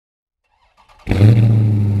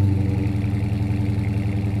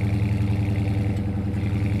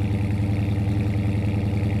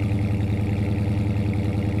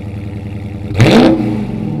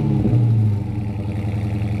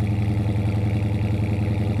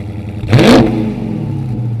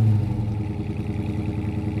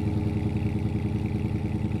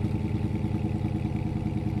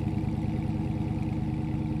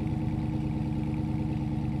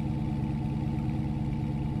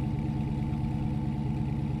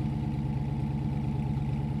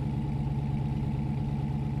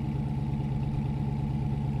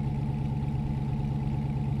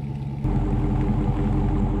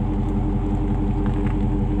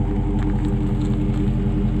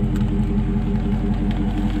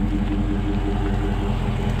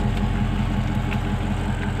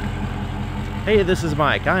Hey, this is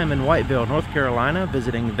Mike. I am in Whiteville, North Carolina,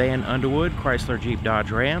 visiting Vann Underwood, Chrysler, Jeep, Dodge,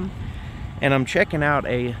 Ram, and I'm checking out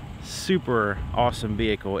a super awesome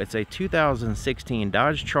vehicle. It's a 2016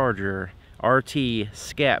 Dodge Charger RT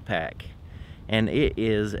Scat Pack, and it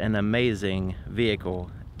is an amazing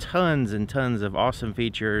vehicle. Tons and tons of awesome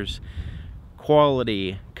features,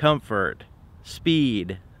 quality, comfort,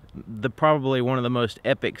 speed, probably one of the most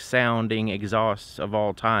epic sounding exhausts of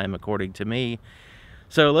all time, according to me.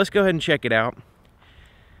 So let's go ahead and check it out.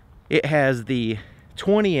 It has the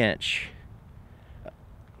 20-inch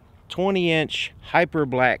Hyper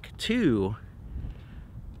Black 2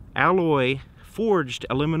 alloy forged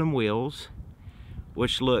aluminum wheels,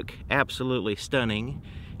 which look absolutely stunning.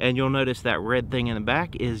 And you'll notice that red thing in the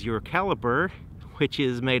back is your caliper, which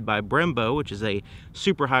is made by Brembo, which is a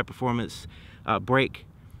super high performance brake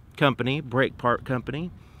part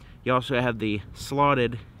company. You also have the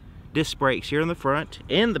slotted disc brakes here in the front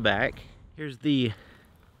and the back. Here's the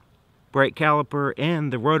brake caliper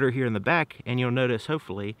and the rotor here in the back, and you'll notice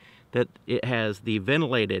hopefully that it has the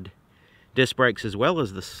ventilated disc brakes as well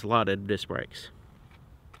as the slotted disc brakes.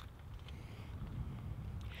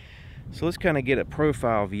 So let's kind of get a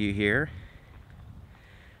profile view here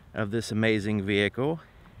of this amazing vehicle.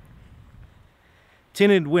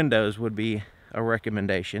 Tinted windows would be a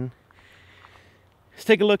recommendation. Let's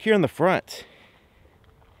take a look here in the front.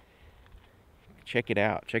 Check it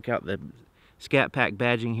out. Check out the Scat Pack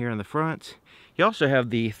badging here in the front. You also have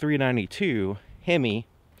the 392 HEMI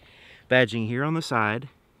badging here on the side.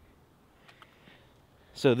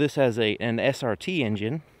 So this has an SRT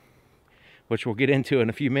engine, which we'll get into in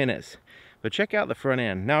a few minutes. But check out the front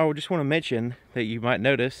end. Now I just want to mention that you might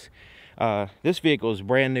notice this vehicle is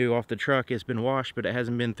brand new off the truck. It's been washed, but it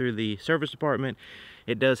hasn't been through the service department.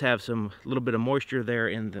 It does have some little bit of moisture there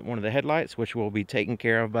in one of the headlights, which will be taken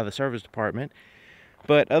care of by the service department.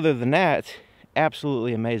 But other than that,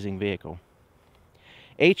 absolutely amazing vehicle.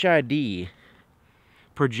 HID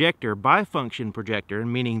projector, bifunction projector,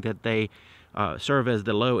 meaning that they serve as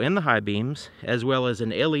the low and the high beams, as well as an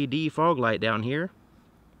LED fog light down here.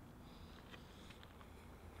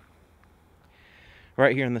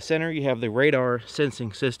 Right here in the center, you have the radar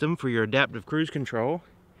sensing system for your adaptive cruise control.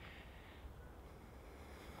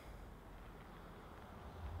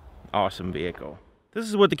 Awesome vehicle. This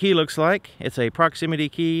is what the key looks like. It's a proximity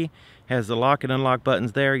key, has the lock and unlock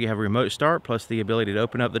buttons there. You have a remote start plus the ability to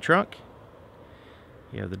open up the trunk.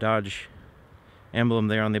 You have the Dodge emblem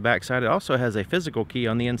there on the back side. It also has a physical key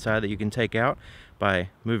on the inside that you can take out by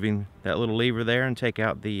moving that little lever there and take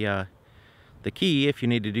out the key if you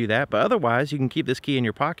need to do that. But otherwise, you can keep this key in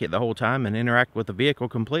your pocket the whole time and interact with the vehicle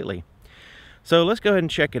completely. So let's go ahead and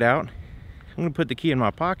check it out. I'm going to put the key in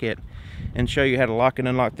my pocket and show you how to lock and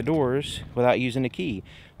unlock the doors without using the key.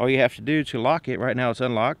 All you have to do to lock it, right now it's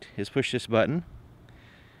unlocked, is push this button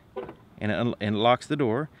and it locks the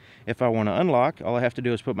door. If I want to unlock, all I have to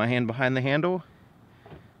do is put my hand behind the handle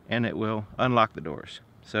and it will unlock the doors.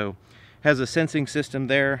 So it has a sensing system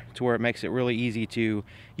there to where it makes it really easy to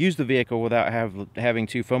use the vehicle without having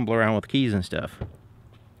to fumble around with keys and stuff.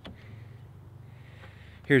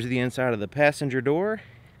 Here's the inside of the passenger door.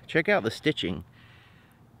 Check out the stitching.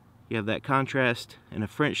 You have that contrast and a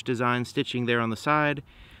French design stitching there on the side,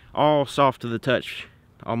 all soft to the touch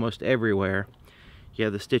almost everywhere. You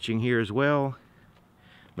have the stitching here as well,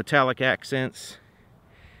 metallic accents,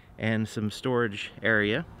 and some storage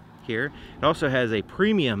area here. It also has a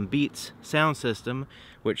premium Beats sound system,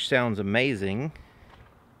 which sounds amazing.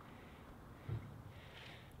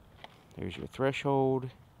 There's your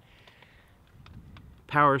threshold.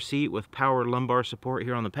 Power seat with power lumbar support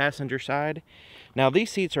here on the passenger side. Now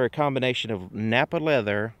these seats are a combination of Nappa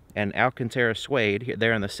leather and Alcantara suede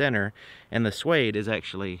there in the center, and the suede is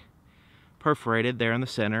actually perforated there in the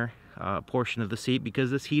center portion of the seat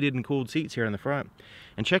because it's heated and cooled seats here in the front.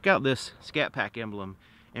 And check out this Scat Pack emblem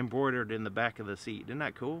embroidered in the back of the seat. Isn't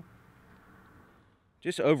that cool?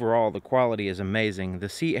 Just overall, the quality is amazing. The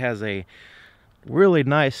seat has a really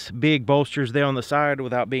nice big bolsters there on the side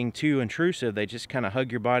without being too intrusive. They just kind of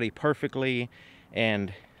hug your body perfectly,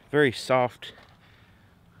 and very soft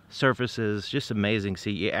surfaces. Just amazing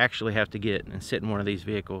seat. You actually have to get and sit in one of these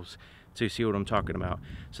vehicles to see what I'm talking about.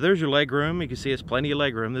 So there's your leg room. You can see it's plenty of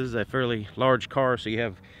leg room. This is a fairly large car, so you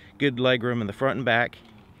have good leg room in the front and back.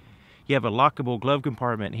 You have a lockable glove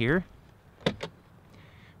compartment here,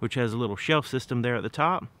 which has a little shelf system there at the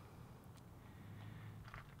top,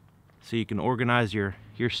 so you can organize your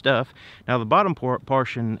stuff. Now the bottom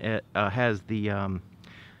portion has the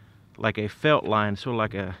like a felt line, sort of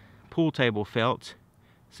like a pool table felt,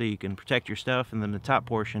 so you can protect your stuff, and then the top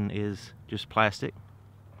portion is just plastic.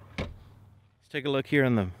 Let's take a look here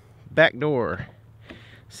in the back door.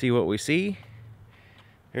 See what we see.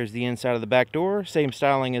 There's the inside of the back door, same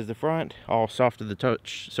styling as the front, all soft to the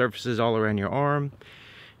touch surfaces all around your arm.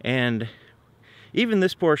 And even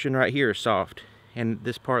this portion right here is soft. And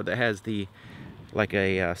this part that has the, like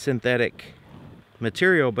a synthetic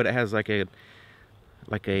material, but it has like a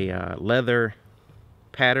leather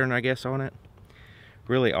pattern, I guess, on it.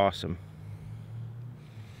 Really awesome.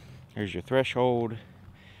 There's your threshold.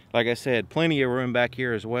 Like I said, plenty of room back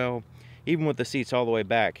here as well. Even with the seats all the way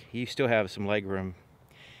back, you still have some leg room.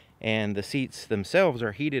 And the seats themselves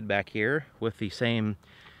are heated back here with the same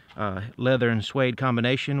leather and suede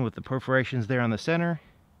combination with the perforations there on the center.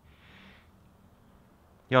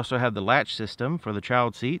 You also have the latch system for the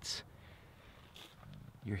child seats.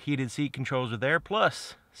 Your heated seat controls are there,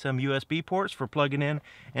 plus some USB ports for plugging in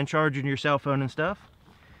and charging your cell phone and stuff.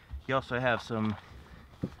 You also have some,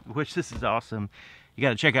 which this is awesome, you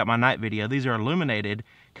got to check out my night video. These are illuminated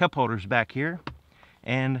cup holders back here,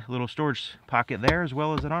 and a little storage pocket there, as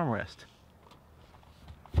well as an armrest.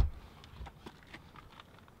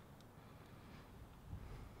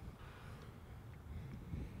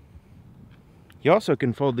 You also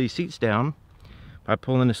can fold these seats down by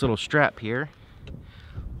pulling this little strap here.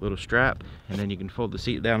 Little strap, and then you can fold the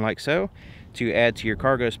seat down like so to add to your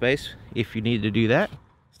cargo space if you need to do that.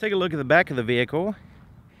 Let's take a look at the back of the vehicle.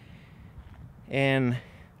 And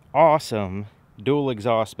awesome dual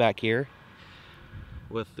exhaust back here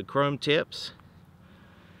with the chrome tips.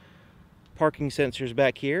 Parking sensors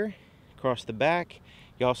back here across the back.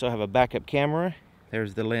 You also have a backup camera.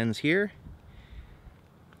 There's the lens here.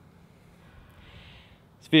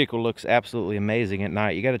 This vehicle looks absolutely amazing at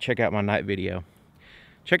night. You got to check out my night video.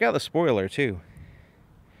 Check out the spoiler too.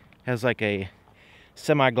 Has like a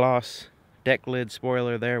semi-gloss deck lid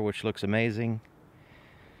spoiler there, which looks amazing.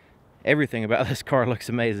 Everything about this car looks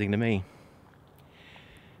amazing to me.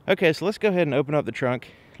 Okay, so let's go ahead and open up the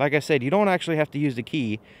trunk. Like I said, you don't actually have to use the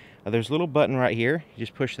key. There's a little button right here. You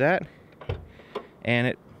just push that and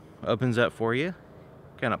it opens up for you.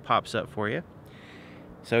 Kind of pops up for you.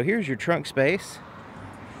 So here's your trunk space.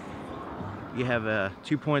 You have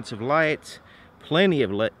 2 points of light, plenty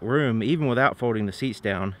of room even without folding the seats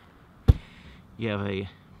down. You have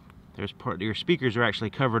your speakers are actually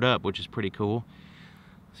covered up, which is pretty cool.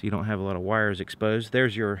 So you don't have a lot of wires exposed.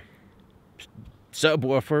 There's your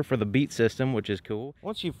subwoofer for the beat system, which is cool.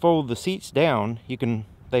 Once you fold the seats down,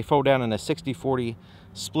 they fold down in a 60-40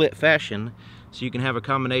 split fashion, so you can have a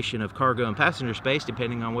combination of cargo and passenger space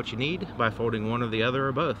depending on what you need by folding one or the other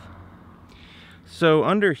or both. So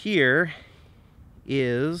under here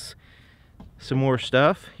is some more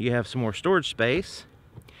stuff. You have some more storage space,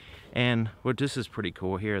 and what this is pretty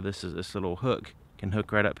cool here, this little hook can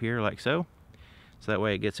hook right up here like so. So that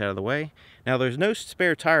way it gets out of the way. Now there's no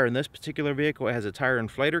spare tire in this particular vehicle. It has a tire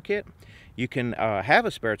inflator kit. You can have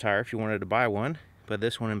a spare tire if you wanted to buy one, but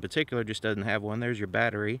this one in particular just doesn't have one. There's your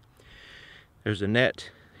battery. There's a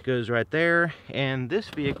net that goes right there. And this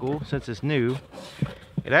vehicle, since it's new,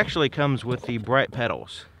 it actually comes with the bright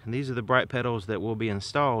pedals. And these are the bright pedals that will be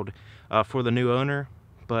installed for the new owner.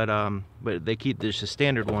 But they keep just the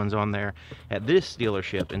standard ones on there at this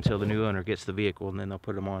dealership until the new owner gets the vehicle, and then they'll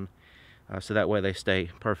put them on. So that way they stay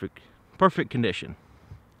perfect condition.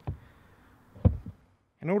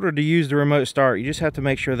 In order to use the remote start, you just have to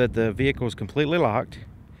make sure that the vehicle is completely locked,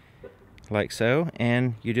 like so,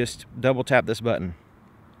 and you just double tap this button.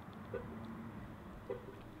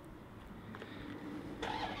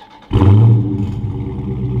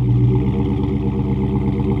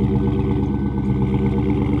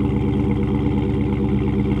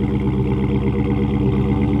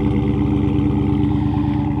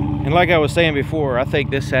 And like I was saying before, I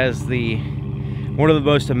think this has one of the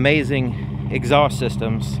most amazing exhaust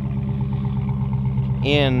systems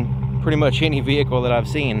in pretty much any vehicle that I've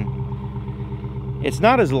seen. It's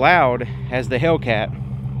not as loud as the Hellcat.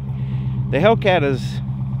 The Hellcat is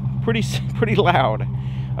pretty loud.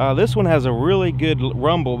 This one has a really good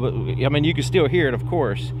rumble, but I mean, you can still hear it, of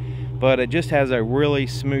course, but it just has a really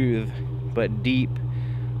smooth but deep,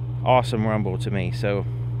 awesome rumble to me. So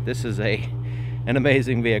this is an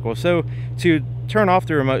amazing vehicle. So to turn off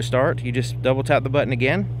the remote start, you just double tap the button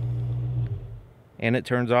again and it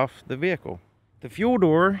turns off the vehicle. The fuel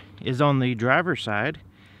door is on the driver's side,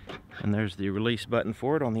 and there's the release button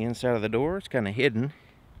for it on the inside of the door. It's kind of hidden.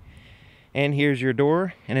 And here's your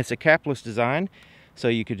door, and it's a capless design, so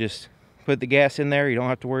you could just put the gas in there. You don't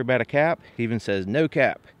have to worry about a cap. It even says no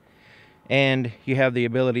cap. And you have the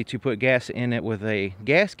ability to put gas in it with a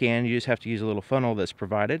gas can. You just have to use a little funnel that's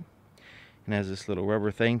provided, and has this little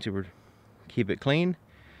rubber thing to keep it clean,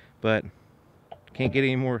 but can't get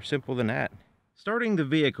any more simple than that. Starting the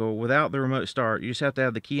vehicle without the remote start, you just have to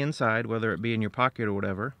have the key inside, whether it be in your pocket or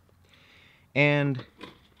whatever. And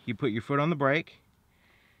you put your foot on the brake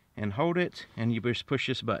and hold it, and you just push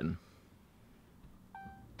this button.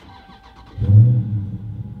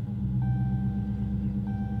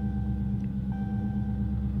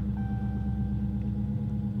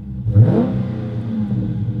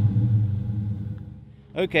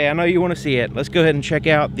 Okay, I know you want to see it. Let's go ahead and check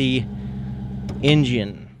out the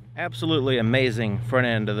engine. Absolutely amazing front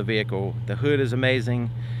end of the vehicle. The hood is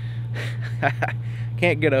amazing.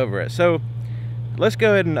 Can't get over it. So let's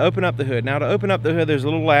go ahead and open up the hood. Now to open up the hood, there's a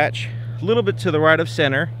little latch, a little bit to the right of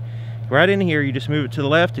center. Right in here, you just move it to the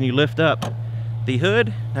left and you lift up the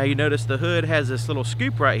hood. Now you notice the hood has this little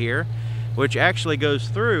scoop right here, which actually goes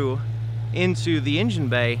through into the engine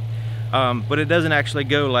bay, but it doesn't actually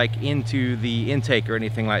go like into the intake or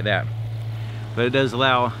anything like that. But it does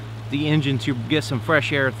allow the engine to get some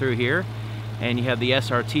fresh air through here, and you have the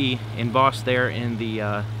SRT embossed there in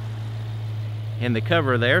the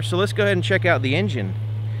cover there. So let's go ahead and check out the engine.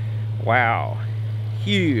 Wow,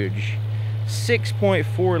 huge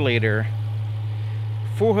 6.4 liter,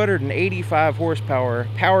 485 horsepower,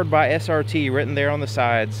 powered by SRT written there on the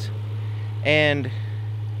sides, and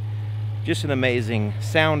just an amazing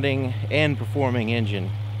sounding and performing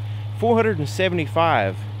engine.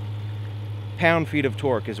 475 pound-feet of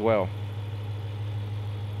torque as well.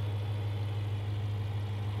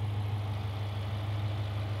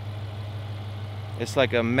 It's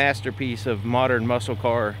like a masterpiece of modern muscle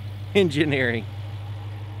car engineering.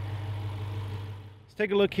 Let's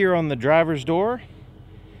take a look here on the driver's door,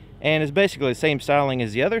 and it's basically the same styling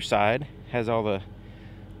as the other side. Has all the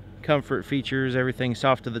comfort features, everything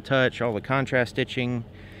soft to the touch, all the contrast stitching.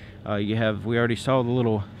 We already saw the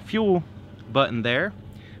little fuel button there,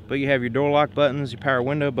 but you have your door lock buttons, your power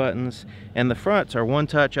window buttons, and the fronts are one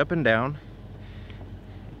touch up and down.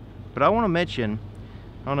 But I want to mention,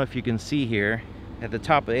 I don't know if you can see here at the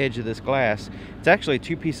top of the edge of this glass, it's actually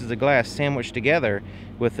two pieces of glass sandwiched together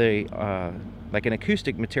with a like an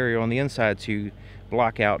acoustic material on the inside to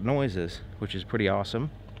block out noises, which is pretty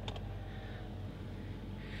awesome.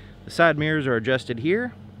 The side mirrors are adjusted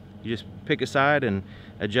here. You just pick a side and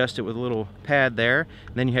adjust it with a little pad there.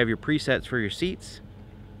 Then you have your presets for your seats.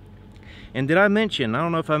 And did I mention, I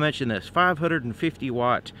don't know if I mentioned this, 550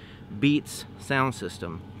 watt Beats sound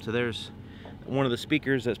system. So there's one of the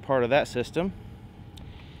speakers that's part of that system.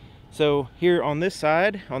 So here on this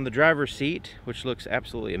side, on the driver's seat, which looks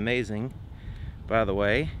absolutely amazing, by the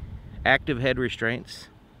way, active head restraints.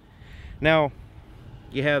 Now,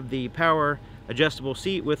 you have the power adjustable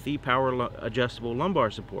seat with the power adjustable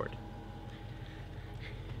lumbar support.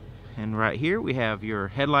 And right here we have your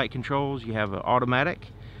headlight controls. You have an automatic,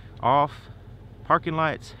 off, parking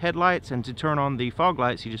lights, headlights, and to turn on the fog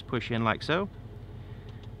lights you just push in like so.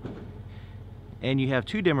 And you have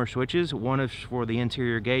two dimmer switches. One is for the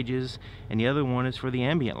interior gauges and the other one is for the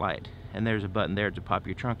ambient light. And there's a button there to pop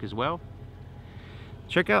your trunk as well.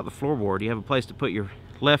 Check out the floorboard. You have a place to put your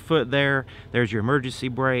left foot there. There's your emergency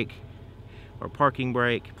brake or parking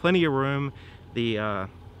brake. Plenty of room. The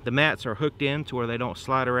mats are hooked in to where they don't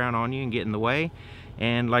slide around on you and get in the way.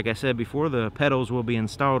 And like I said before, the pedals will be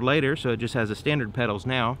installed later, so it just has the standard pedals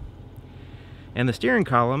now. And the steering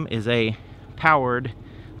column is a powered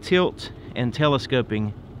tilt and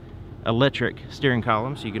telescoping electric steering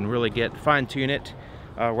column, so you can really fine-tune it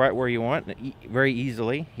right where you want very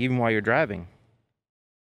easily, even while you're driving.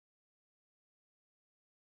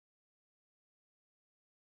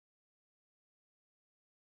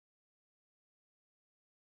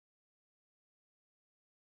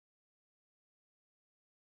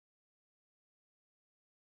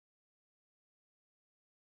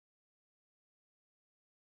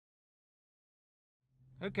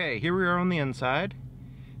 Okay, here we are on the inside.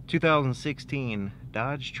 2016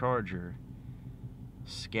 Dodge Charger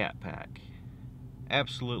Scat Pack.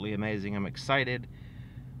 Absolutely amazing. I'm excited.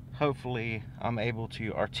 Hopefully I'm able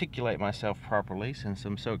to articulate myself properly. Since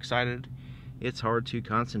I'm so excited, it's hard to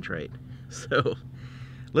concentrate. So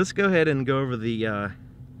let's go ahead and go over the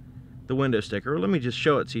window sticker. Let me just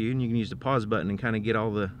show it to you, and you can use the pause button and kind of get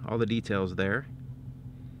all the details there.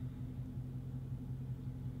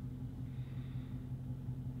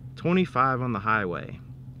 .25 on the highway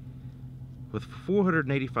with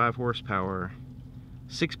 485 horsepower,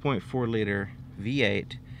 6.4 liter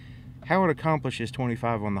V8. How it accomplishes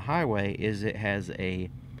 25 on the highway is it has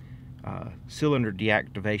a cylinder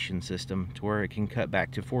deactivation system to where it can cut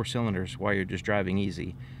back to 4 cylinders while you're just driving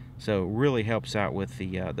easy. So it really helps out with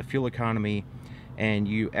the fuel economy, and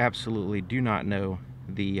you absolutely do not know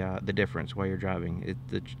the difference while you're driving.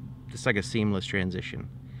 It's like a seamless transition.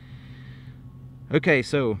 Okay,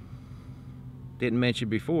 so didn't mention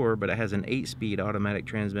before, but it has an 8-speed automatic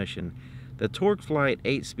transmission. The TorqueFlite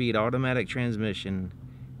 8-speed automatic transmission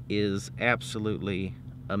is absolutely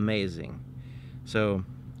amazing. So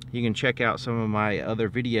you can check out some of my other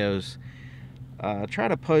videos. Try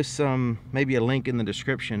to post maybe a link in the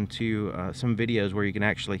description to some videos where you can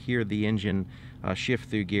actually hear the engine shift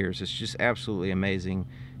through gears. It's just absolutely amazing.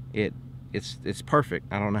 It's perfect.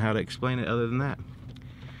 I don't know how to explain it other than that.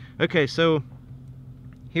 Okay, so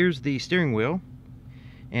here's the steering wheel,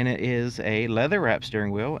 and it is a leather wrap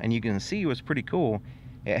steering wheel, and you can see what's pretty cool.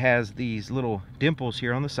 It has these little dimples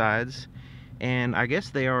here on the sides, and I guess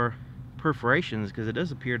they are perforations because it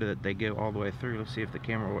does appear that they go all the way through. Let's see if the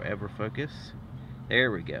camera will ever focus.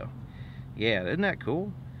 There we go. Yeah, isn't that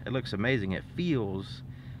cool? It looks amazing. It feels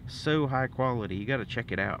so high quality. You got to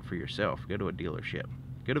check it out for yourself. Go to a dealership.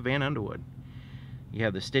 Go to Vann Underwood. You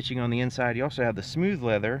have the stitching on the inside. You also have the smooth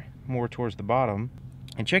leather more towards the bottom.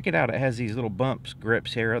 And check it out. It has these little bumps,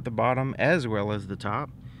 grips here at the bottom as well as the top.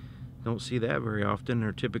 Don't see that very often.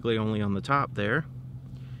 They're typically only on the top there.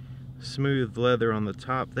 Smooth leather on the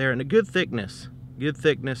top there, and a good thickness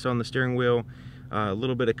on the steering wheel. A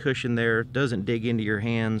little bit of cushion there. Doesn't dig into your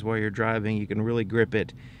hands while you're driving. You can really grip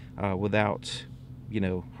it without, you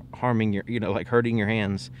know, harming your, like hurting your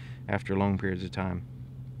hands after long periods of time.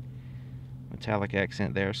 Metallic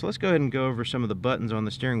accent there. So let's go ahead and go over some of the buttons on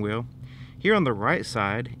the steering wheel. Here on the right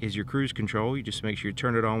side is your cruise control. You just make sure you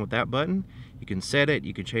turn it on with that button. You can set it,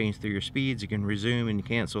 you can change through your speeds, you can resume and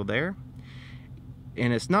cancel there.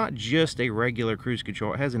 And it's not just a regular cruise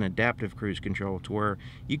control, it has an adaptive cruise control to where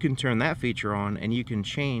you can turn that feature on and you can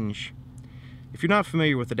change. If you're not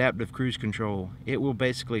familiar with adaptive cruise control, it will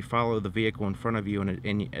basically follow the vehicle in front of you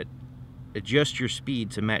and adjust your speed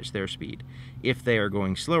to match their speed if they are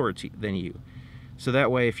going slower than you. So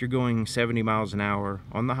that way, if you're going 70 miles an hour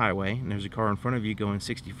on the highway and there's a car in front of you going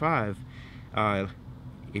 65,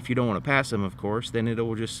 if you don't want to pass them, of course, then it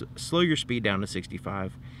will just slow your speed down to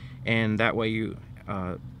 65, and that way you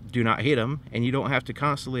do not hit them, and you don't have to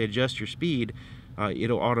constantly adjust your speed.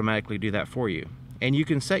 It'll automatically do that for you. And you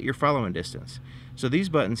can set your following distance. So these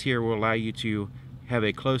buttons here will allow you to have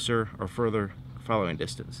a closer or further following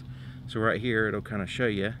distance. So right here it'll kind of show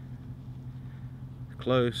you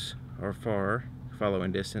close or far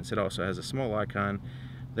following distance. It also has a small icon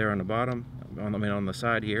there on the bottom, on the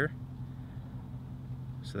side here.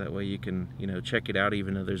 So that way you can, check it out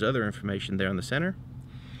even though there's other information there in the center.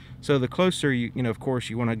 So the closer, of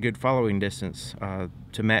course, you want a good following distance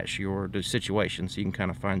to match the situation, so you can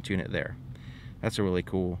kind of fine tune it there. That's a really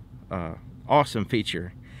cool, awesome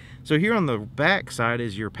feature. So here on the back side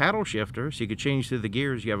is your paddle shifter, so you could change through the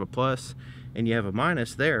gears. You have a plus and you have a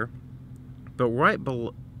minus there. But right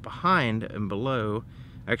behind and below,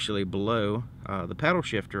 actually below the paddle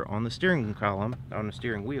shifter on the steering column, on the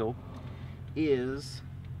steering wheel, is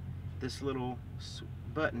this little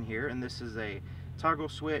button here, and this is a toggle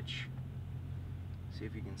switch. See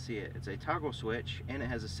if you can see it. It's a toggle switch, and it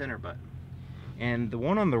has a center button. And the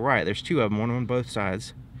one on the right, there's two of them, one on both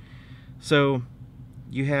sides. So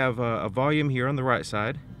you have a volume here on the right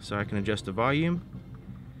side, so I can adjust the volume.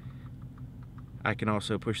 I can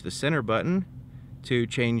also push the center button to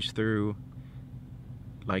change through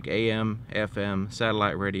like AM, FM,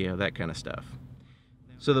 satellite radio, that kind of stuff.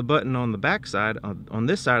 So the button on the back side, on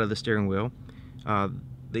this side of the steering wheel,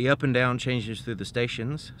 the up and down changes through the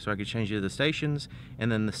stations, so I could change to the stations,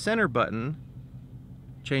 and then the center button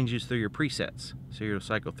changes through your presets, so you'll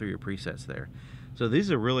cycle through your presets there. So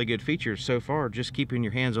these are really good features so far. Just keeping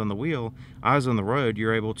your hands on the wheel, eyes on the road,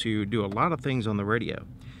 you're able to do a lot of things on the radio.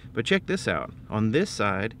 But check this out. On this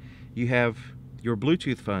side, you have your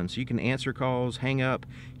Bluetooth phone, so you can answer calls, hang up.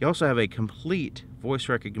 You also have a complete voice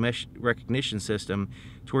recognition system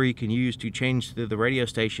to where you can use to change through the radio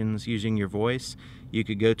stations using your voice. You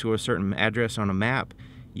could go to a certain address on a map.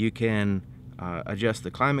 You can adjust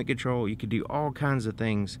the climate control. You could do all kinds of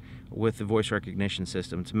things with the voice recognition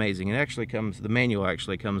system. It's amazing. It actually the manual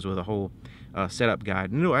actually comes with a whole setup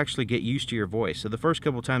guide, and it'll actually get used to your voice. So the first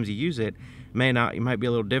couple times you use it, it might be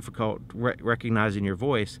a little difficult recognizing your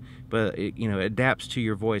voice, but it adapts to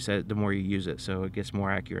your voice the more you use it, so it gets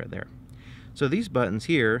more accurate there. So these buttons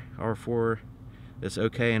here are for this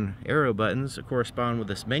OK and arrow buttons that correspond with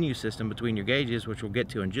this menu system between your gauges, which we'll get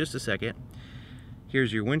to in just a second.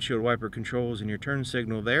 Here's your windshield wiper controls and your turn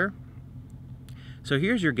signal there. So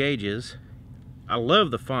here's your gauges. I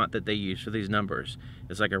love the font that they use for these numbers.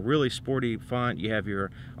 It's like a really sporty font. You have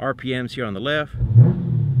your RPMs here on the left,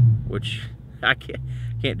 which I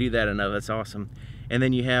can't do that enough. That's awesome. And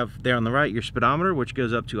then you have there on the right your speedometer, which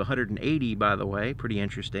goes up to 180, by the way. Pretty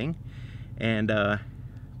interesting. And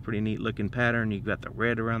Pretty neat looking pattern. You've got the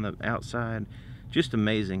red around the outside. Just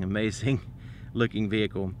amazing, amazing looking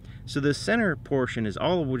vehicle. So the center portion is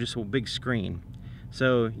all just a big screen.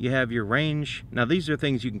 So you have your range. Now these are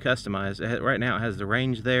things you can customize. Right now it has the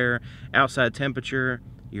range there, outside temperature,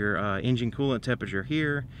 your engine coolant temperature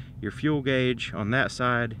here, your fuel gauge on that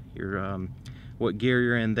side, your what gear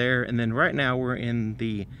you're in there, and then right now we're in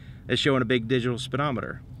the, it's showing a big digital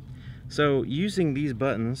speedometer. So using these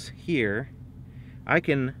buttons here, I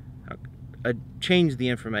can change the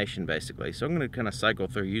information basically. So I'm going to kind of cycle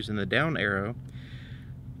through using the down arrow.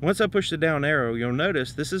 Once I push the down arrow, you'll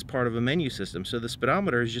notice this is part of a menu system. So the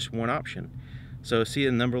speedometer is just one option. So see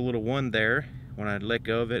the number little 1 there. When I let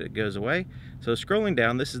go of it, it goes away. So scrolling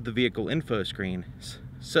down, this is the vehicle info screen.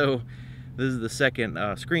 So this is the second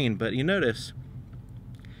screen, but you notice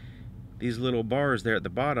these little bars there at the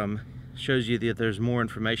bottom shows you that there's more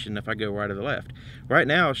information if I go right or the left. Right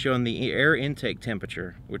now it's showing the air intake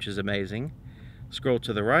temperature, which is amazing. Scroll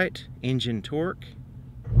to the right, engine torque.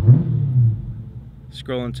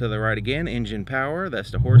 Scrolling to the right again, engine power,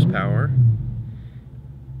 that's the horsepower.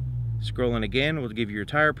 Scrolling again will give you your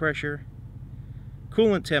tire pressure,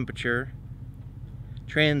 coolant temperature,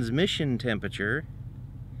 transmission temperature,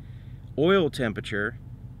 oil temperature,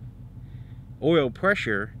 oil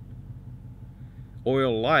pressure,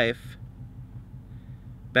 oil life,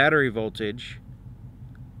 battery voltage,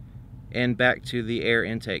 and back to the air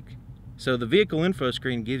intake. So the vehicle info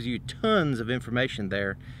screen gives you tons of information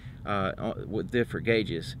there with different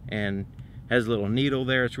gauges, and has a little needle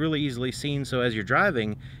there. It's really easily seen, so as you're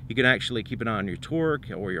driving you can actually keep an eye on your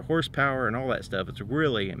torque or your horsepower and all that stuff.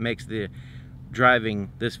 It makes the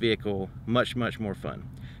driving this vehicle much more fun.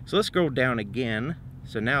 So let's scroll down again.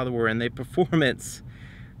 So now that we're in the performance,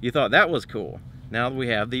 you thought that was cool. Now we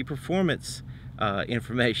have the performance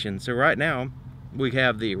information. So right now we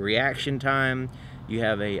have the reaction time. You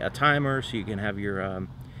have a timer, so you can have your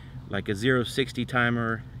like a 0-60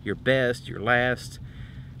 timer, your best, your last,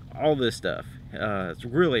 all this stuff. It's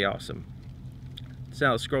really awesome. So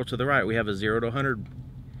now let's scroll to the right. We have a 0 to 100.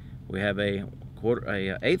 We have a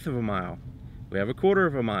eighth of a mile. We have a quarter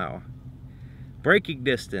of a mile. Braking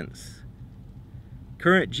distance.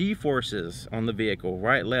 Current G-forces on the vehicle,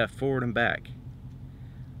 right, left, forward, and back.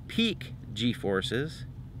 Peak G-forces.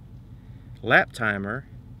 Lap timer.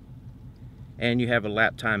 And you have a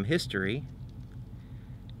lap time history.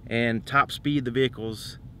 And top speed the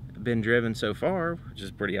vehicle's been driven so far, which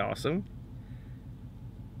is pretty awesome.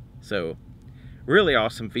 So really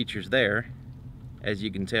awesome features there, as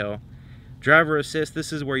you can tell. Driver assist,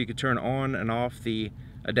 this is where you can turn on and off the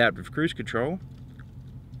adaptive cruise control.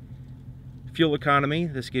 Fuel economy,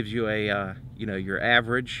 this gives you a you know, your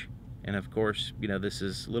average, and of course, you know, this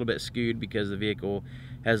is a little bit skewed because the vehicle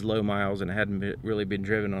has low miles and it hadn't really been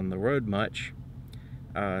driven on the road much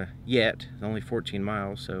yet. It's only 14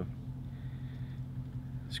 miles. So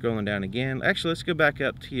scrolling down again, actually let's go back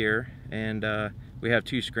up here, and we have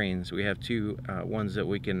two screens. We have two ones that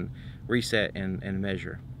we can reset and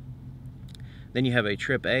measure. Then you have a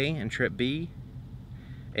trip A and trip B,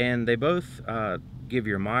 and they both give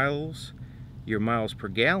your miles per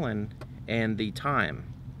gallon and the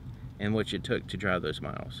time in which it took to drive those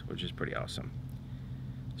miles, which is pretty awesome.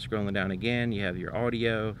 Scrolling down again, you have your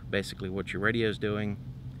audio, basically what your radio is doing,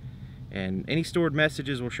 and any stored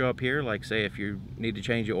messages will show up here, like say if you need to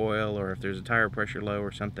change your oil or if there's a tire pressure low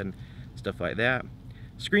or something, stuff like that.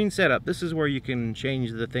 Screen setup, this is where you can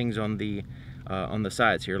change the things on the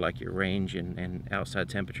sides here, like your range and outside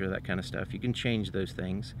temperature, that kind of stuff. You can change those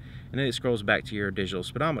things, and then it scrolls back to your digital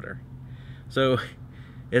speedometer. So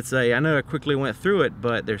it's I know I quickly went through it,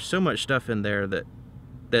 but there's so much stuff in there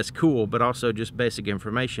that's cool, but also just basic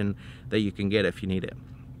information that you can get if you need it.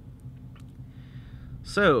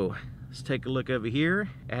 So let's take a look over here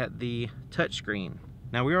at the touch screen.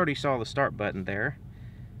 Now we already saw the start button there,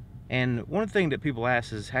 and one thing that people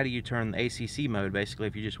ask is how do you turn the ACC mode. Basically,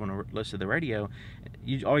 if you just want to listen to the radio,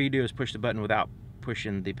 all you do is push the button without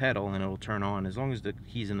pushing the pedal, and it'll turn on as long as the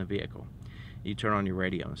key's in the vehicle. You turn on your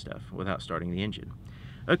radio and stuff without starting the engine.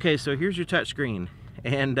 Okay, so here's your touch screen,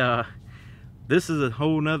 and this is a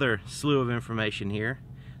whole nother slew of information here.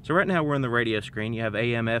 So right now we're on the radio screen. You have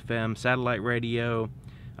AM, FM, satellite radio,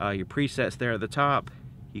 your presets there at the top.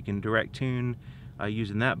 You can direct tune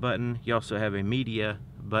using that button. You also have a media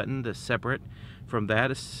button that's separate from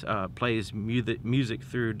that. It plays music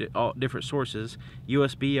through all different sources: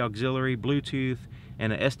 USB, auxiliary, Bluetooth,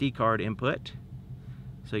 and an SD card input.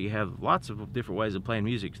 So you have lots of different ways of playing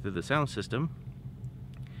music through the sound system.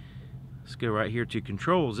 Let's go right here to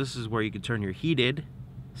controls. This is where you can turn your heated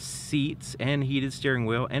seats and heated steering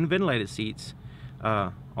wheel and ventilated seats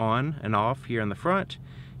on and off here in the front.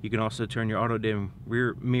 You can also turn your auto dim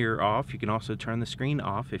rear mirror off. You can also turn the screen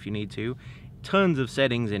off if you need to. Tons of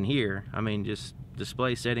settings in here. I mean, just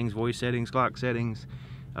display settings, voice settings, clock settings,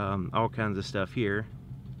 all kinds of stuff here.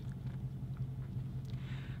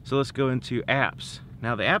 So let's go into apps.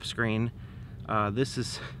 Now the app screen, this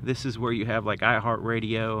is where you have like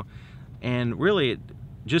iHeartRadio, and really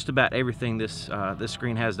just about everything this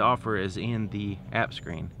screen has to offer is in the app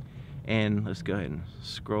screen. And let's go ahead and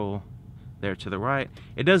scroll there to the right.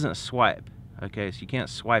 It doesn't swipe, okay, so you can't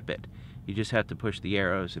swipe it. You just have to push the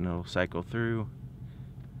arrows and it'll cycle through.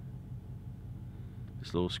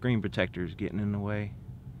 This little screen protector is getting in the way.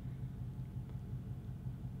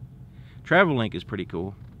 Travel Link is pretty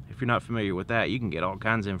cool. If you're not familiar with that, you can get all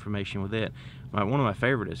kinds of information with it. One of my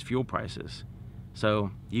favorite is fuel prices.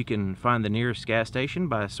 So you can find the nearest gas station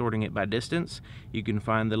by sorting it by distance. You can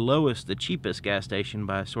find the lowest, the cheapest gas station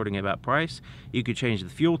by sorting it by price. You could change the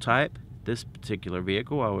fuel type. This particular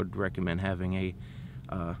vehicle, I would recommend having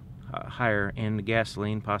a higher end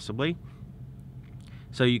gasoline possibly.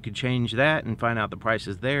 So you could change that and find out the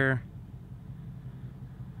prices there.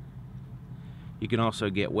 You can also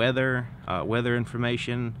get weather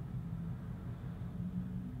information.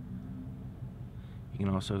 You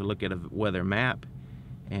can also look at a weather map,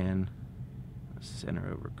 and let's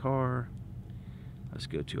center over car. Let's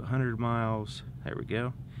go to 100 miles. There we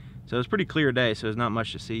go. So it's a pretty clear day, so there's not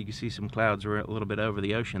much to see. You can see some clouds are a little bit over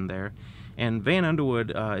the ocean there. And Vann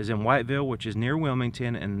Underwood is in Whiteville, which is near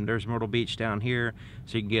Wilmington, and there's Myrtle Beach down here,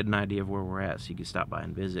 so you can get an idea of where we're at, so you can stop by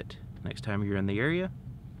and visit next time you're in the area.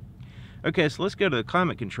 Okay, so let's go to the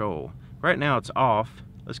climate control. Right now it's off.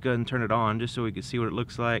 Let's go ahead and turn it on just so we can see what it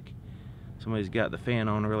looks like. Somebody's got the fan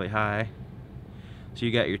on really high. So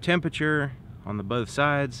you got your temperature on the both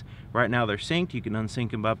sides. Right now they're synced. You can unsync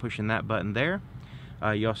them by pushing that button there.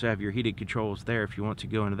 You also have your heated controls there if you want to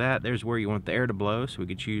go into that. There's where you want the air to blow, so we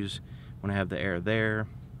could choose when I have the air there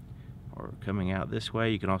or coming out this way.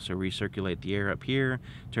 You can also recirculate the air up here,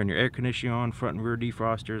 turn your air conditioning on, front and rear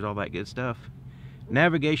defrosters, all that good stuff.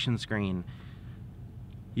 Navigation screen.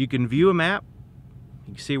 You can view a map.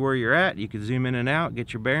 You can see where you're at. You can zoom in and out,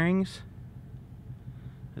 get your bearings.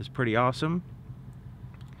 It's pretty awesome.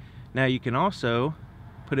 Now you can also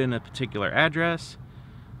put in a particular address.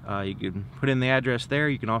 You can put in the address there.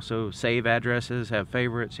 You can also save addresses, have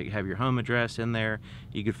favorites. You can have your home address in there.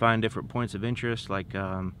 You can find different points of interest like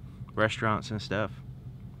restaurants and stuff.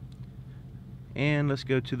 And let's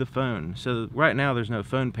go to the phone. So right now there's no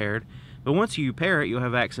phone paired, but once you pair it, you'll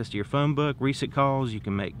have access to your phone book, recent calls. You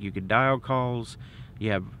could dial calls.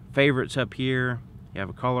 You have favorites up here. You have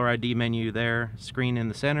a caller ID menu there, screen in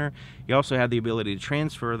the center. You also have the ability to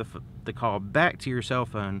transfer the call back to your cell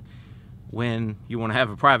phone when you want to have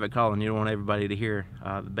a private call and you don't want everybody to hear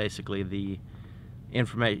basically the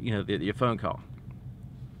information, your phone call.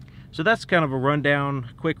 So that's kind of a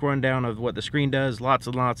rundown, quick rundown of what the screen does. Lots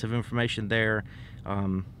and lots of information there,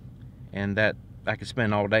 and that I could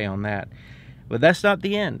spend all day on that. But that's not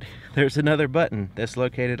the end. There's another button that's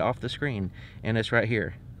located off the screen, and it's right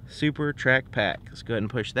here. Super Track Pack. Let's go ahead and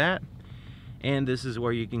push that, and this is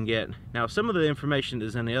where you can get, now some of the information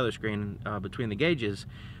is in the other screen between the gauges,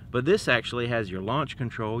 but this actually has your launch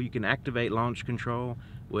control. You can activate launch control,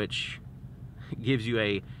 which gives you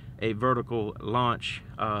a vertical launch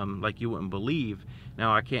like you wouldn't believe.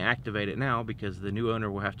 Now I can't activate it now because the new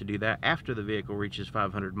owner will have to do that after the vehicle reaches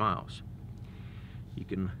 500 miles. You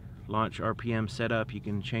can launch RPM setup. You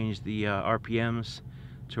can change the RPMs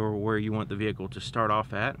to where you want the vehicle to start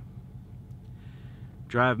off at.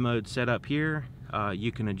 Drive mode set up here.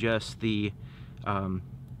 You can adjust the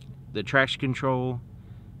traction control,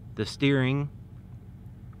 the steering,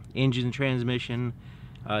 engine, transmission.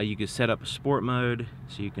 You can set up a sport mode,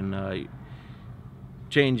 so you can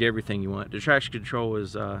change everything you want. The traction control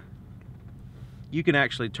is, you can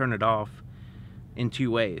actually turn it off in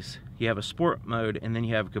two ways. You have a sport mode, and then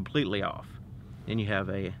you have completely off. Then you have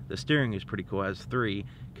the steering is pretty cool. It has three: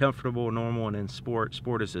 comfortable, normal, and then sport.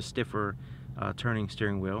 Sport is a stiffer turning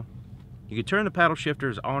steering wheel. You can turn the paddle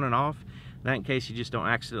shifters on and off, that in case you just don't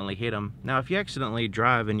accidentally hit them. Now if you accidentally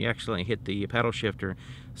drive and you accidentally hit the paddle shifter,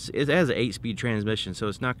 it has an 8-speed transmission, so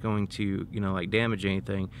it's not going to like damage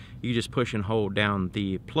anything. You just push and hold down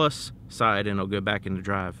the plus side and it'll go back into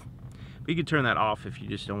drive. But you can turn that off if you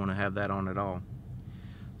just don't want to have that on at all.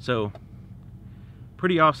 So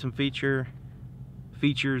pretty awesome features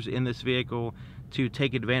in this vehicle to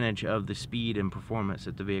take advantage of the speed and performance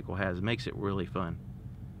that the vehicle has. It makes it really fun.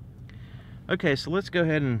 Okay, so let's go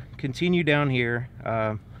ahead and continue down here.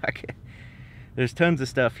 There's tons of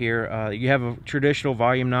stuff here. You have a traditional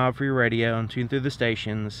volume knob for your radio and tune through the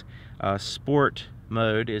stations. Sport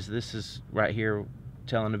mode this is right here,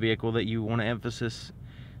 telling the vehicle that you want to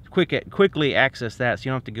quickly access that, so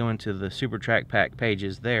you don't have to go into the Super Track Pack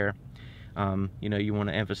pages there. You know, you want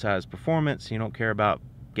to emphasize performance. You don't care about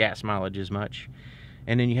gas mileage as much.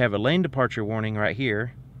 And then you have a lane departure warning right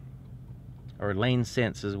here, or lane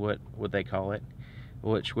sense is what they call it,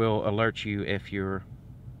 which will alert you if you're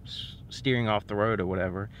steering off the road or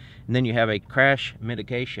whatever. And then you have a crash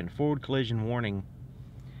mitigation, forward collision warning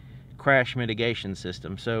crash mitigation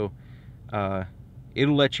system. So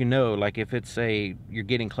it'll let you know, like if it's you're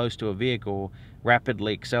getting close to a vehicle,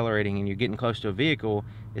 rapidly accelerating, and you're getting close to a vehicle,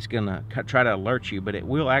 it's gonna try to alert you, but it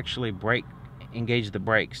will actually engage the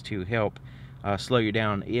brakes to help slow you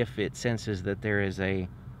down if it senses that there is a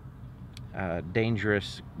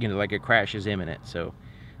dangerous, you know, like a crash is imminent. So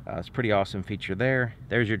it's a pretty awesome feature there.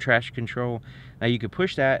 There's your traction control. Now you could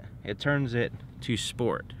push that, it turns it to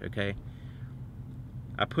sport. Okay,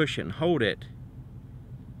 I push it and hold it.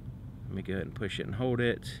 Let me go ahead and push it and hold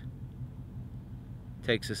it.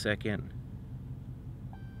 Takes a second,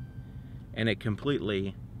 and it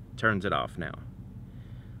completely turns it off now.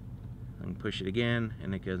 I can push it again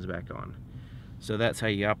and it goes back on. So that's how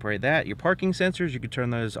you operate that. Your parking sensors, you can turn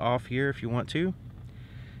those off here if you want to.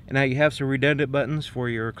 And now you have some redundant buttons for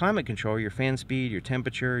your climate control, your fan speed, your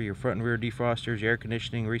temperature, your front and rear defrosters, your air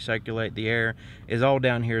conditioning, recirculate the air is all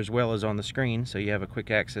down here as well as on the screen, so you have a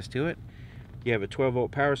quick access to it. You have a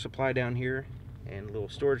 12-volt power supply down here and a little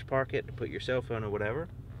storage pocket to put your cell phone or whatever.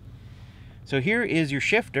 So here is your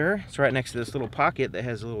shifter. It's right next to this little pocket that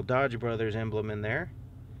has a little Dodge Brothers emblem in there.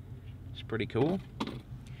 It's pretty cool.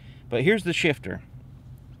 But here's the shifter,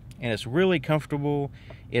 and it's really comfortable.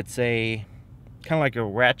 It's a kind of like a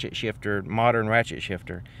ratchet shifter, modern ratchet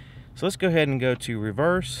shifter. So let's go ahead and go to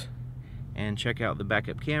reverse and check out the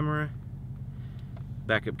backup camera.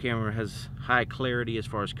 Backup camera has high clarity as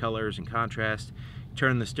far as colors and contrast.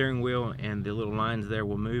 Turn the steering wheel and the little lines there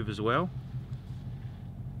will move as well.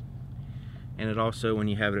 And it also, when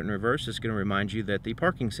you have it in reverse, it's going to remind you that the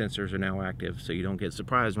parking sensors are now active, so you don't get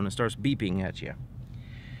surprised when it starts beeping at you.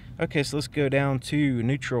 Okay, so let's go down to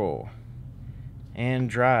neutral and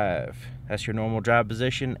drive. That's your normal drive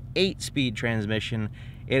position. 8-speed transmission.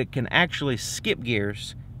 It can actually skip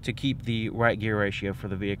gears to keep the right gear ratio for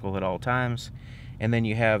the vehicle at all times. And then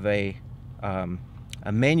you have a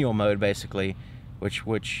manual mode, basically,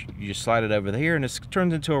 which you just slide it over here, and it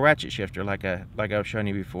turns into a ratchet shifter, like I was showing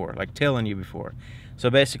you before, like telling you before.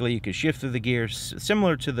 So basically, you could shift through the gears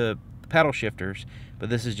similar to the paddle shifters,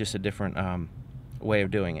 but this is just a different way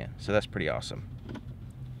of doing it. So that's pretty awesome.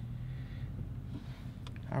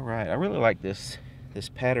 All right, I really like this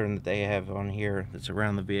pattern that they have on here that's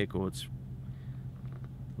around the vehicle.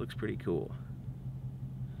 Looks pretty cool.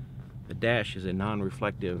 The dash is a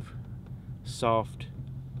non-reflective, soft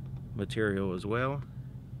material as well.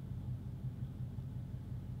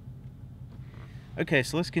 Okay,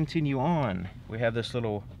 so let's continue on. We have this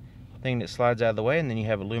little thing that slides out of the way, and then you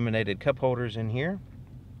have illuminated cup holders in here.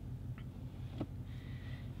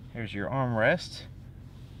 Here's your armrest,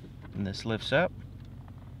 and this lifts up.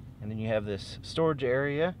 And then you have this storage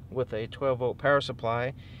area with a 12-volt power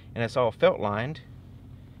supply, and it's all felt lined.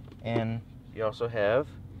 And you also have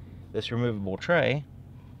this removable tray,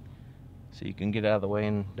 so you can get out of the way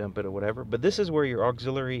and dump it or whatever. But this is where your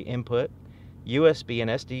auxiliary input, USB and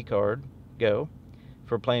SD card go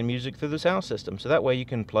for playing music through the sound system. So that way you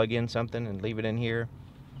can plug in something and leave it in here,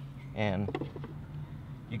 and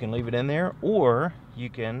you can leave it in there, or you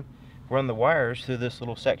can run the wires through this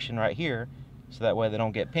little section right here, so that way they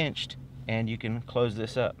don't get pinched, and you can close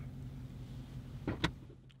this up.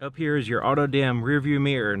 Up here is your auto dim rear view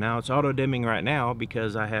mirror. Now it's auto dimming right now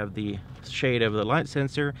because I have the shade over the light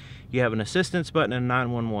sensor. You have an assistance button and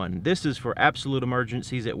 911. This is for absolute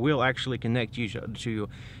emergencies. It will actually connect you to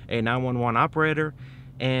a 911 operator,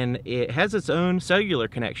 and it has its own cellular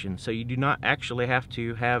connection, so you do not actually have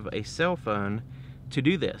to have a cell phone to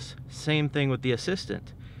do this. Same thing with the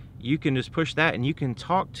assistant. You can just push that and you can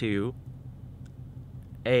talk to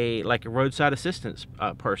like a roadside assistance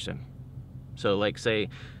person. So like say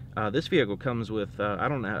this vehicle comes with I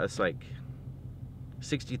don't know, it's like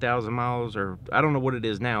 60,000 miles, or I don't know what it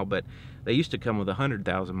is now, but they used to come with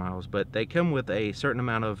 100,000 miles, but they come with a certain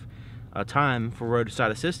amount of time for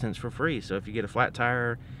roadside assistance for free. So if you get a flat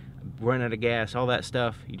tire, run out of gas, all that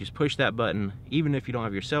stuff, you just push that button. Even if you don't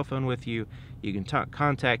have your cell phone with you, you can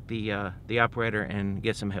contact the operator and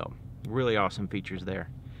get some help. Really awesome features there.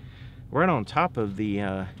 Right on top of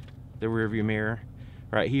the rear view mirror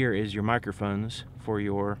right here is your microphones for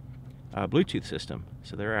your Bluetooth system,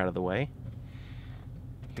 so they're out of the way.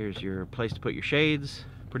 Here's your place to put your shades,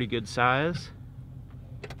 pretty good size.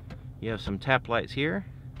 You have some tap lights here,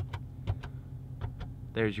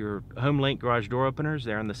 There's your HomeLink garage door openers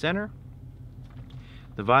there in the center.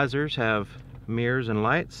 The visors have mirrors and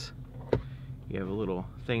lights. You have a little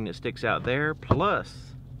thing that sticks out there,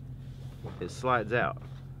 plus it slides out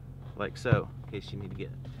like so, in case you need to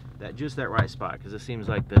get that just that right spot, because it seems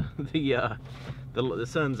like the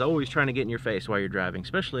sun's always trying to get in your face while you're driving,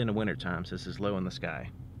 especially in the winter time since it's low in the sky.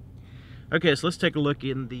 Okay, so let's take a look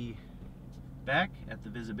in the back at the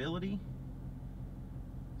visibility.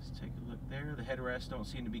 Let's take a look there. The headrests don't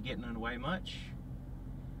seem to be getting in the way much.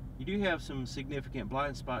 You do have some significant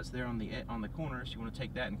blind spots there on the corners. You want to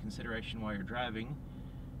take that in consideration while you're driving.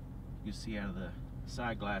 You can see out of the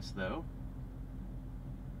side glass though.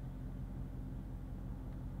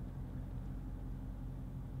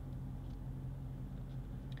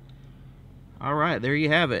 All right, there you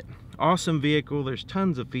have it. Awesome vehicle. There's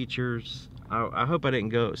tons of features. I hope I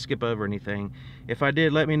didn't skip over anything. If I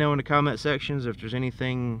did, let me know in the comment sections if there's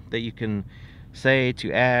anything that you can say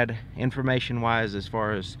to add information wise as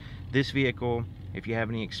far as this vehicle. If you have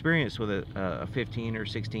any experience with a 15 or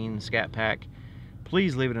 16 Scat Pack,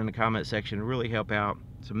 please leave it in the comment section. It'll really help out.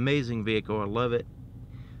 It's an amazing vehicle. I love it.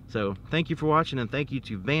 So thank you for watching, and thank you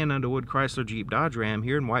to Vann, Underwood, Chrysler, Jeep, Dodge, Ram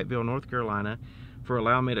here in Whiteville, North Carolina, for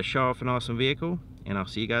allowing me to show off an awesome vehicle, and I'll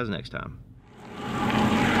see you guys next time.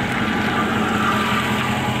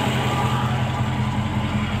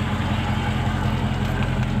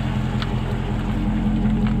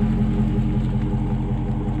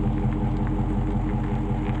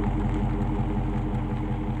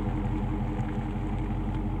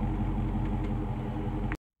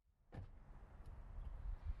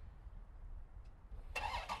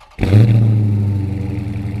 Mm-hmm.